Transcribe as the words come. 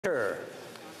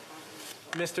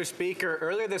Mr. Speaker,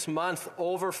 earlier this month,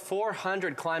 over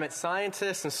 400 climate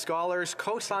scientists and scholars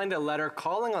co-signed a letter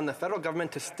calling on the federal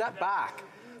government to step back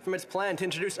from its plan to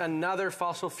introduce another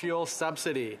fossil fuel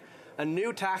subsidy, a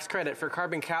new tax credit for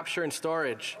carbon capture and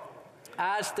storage.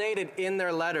 As stated in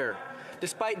their letter,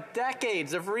 despite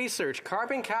decades of research,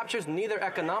 carbon capture is neither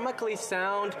economically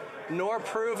sound nor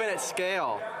proven at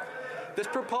scale. This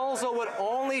proposal would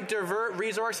only divert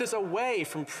resources away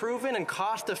from proven and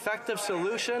cost-effective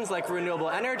solutions like renewable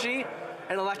energy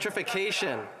and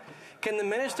electrification. Can the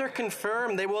minister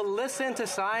confirm they will listen to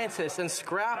scientists and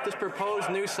scrap this proposed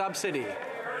new subsidy?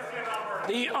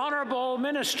 The Honourable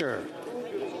Minister.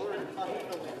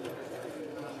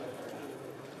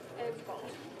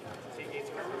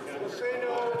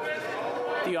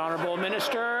 The Honourable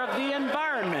Minister of the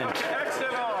Environment.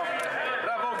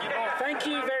 Thank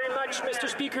you very much, Mr.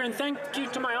 Speaker, and thank you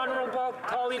to my honourable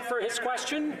colleague for his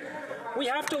question. We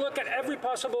have to look at every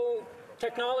possible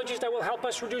technologies that will help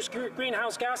us reduce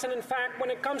greenhouse gas, and in fact, when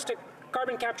it comes to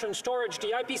carbon capture and storage,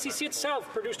 the IPCC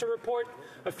itself produced a report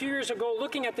a few years ago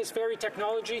looking at this very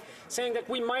technology, saying that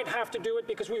we might have to do it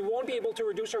because we won't be able to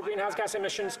reduce our greenhouse gas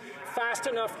emissions fast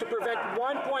enough to prevent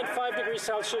 1.5 degrees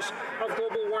Celsius of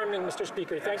global warming, Mr.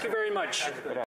 Speaker. Thank you very much.